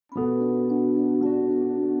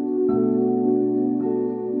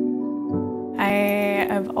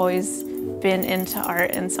I've always been into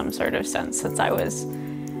art in some sort of sense since I was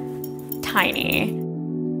tiny.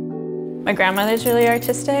 My grandmother's really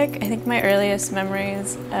artistic. I think my earliest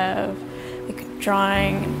memories of like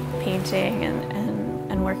drawing and painting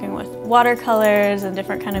and working with watercolors and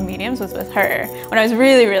different kind of mediums was with her. When I was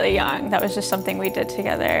really, really young, that was just something we did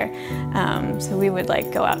together. So we would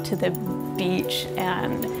like go out to the beach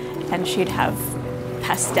and she'd have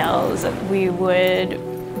pastels and we would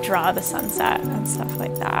draw the sunset and stuff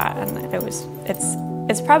like that. And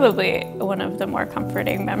it's probably one of the more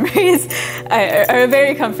comforting memories, or a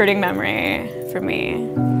very comforting memory for me.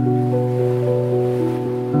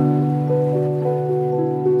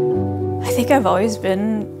 I think I've always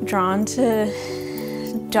been drawn to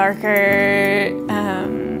darker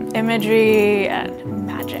imagery and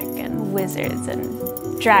magic and wizards and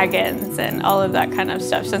dragons and all of that kind of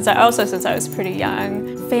stuff since I was pretty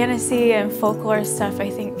young. Fantasy and folklore stuff, I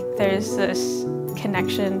think there's this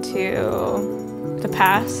connection to the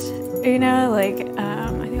past, you know, like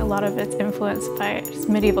I think a lot of it's influenced by just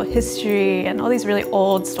medieval history and all these really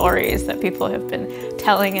old stories that people have been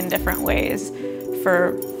telling in different ways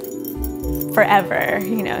for forever,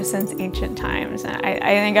 you know, since ancient times. And I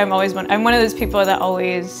think I'm one of those people that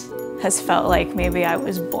always has felt like maybe I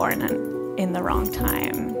was born in the wrong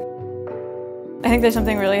time. I think there's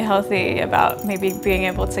something really healthy about maybe being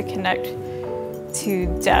able to connect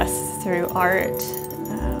to death through art,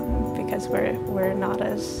 because we're not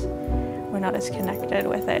as connected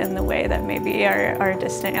with it in the way that maybe our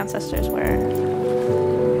distant ancestors were.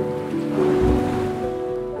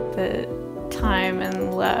 The time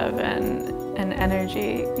and love and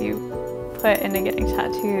energy you put into getting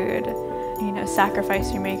tattooed, you know,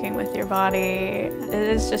 sacrifice you're making with your body, it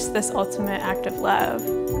is just this ultimate act of love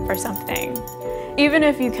for something. Even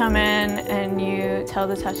if you come in and you tell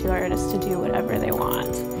the tattoo artist to do whatever they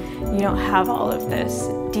want, you don't have all of this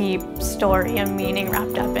deep story and meaning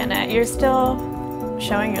wrapped up in it, you're still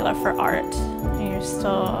showing your love for art. You're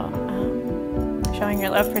still showing your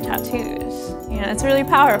love for tattoos. You know, it's really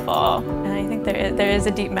powerful. And I think there is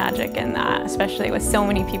a deep magic in that, especially with so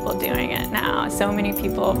many people doing it now. So many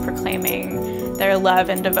people proclaiming their love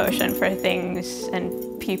and devotion for things and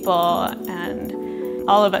people, and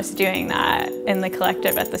all of us doing that in the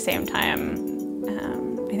collective at the same time.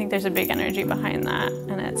 I think there's a big energy behind that,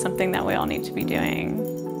 and it's something that we all need to be doing.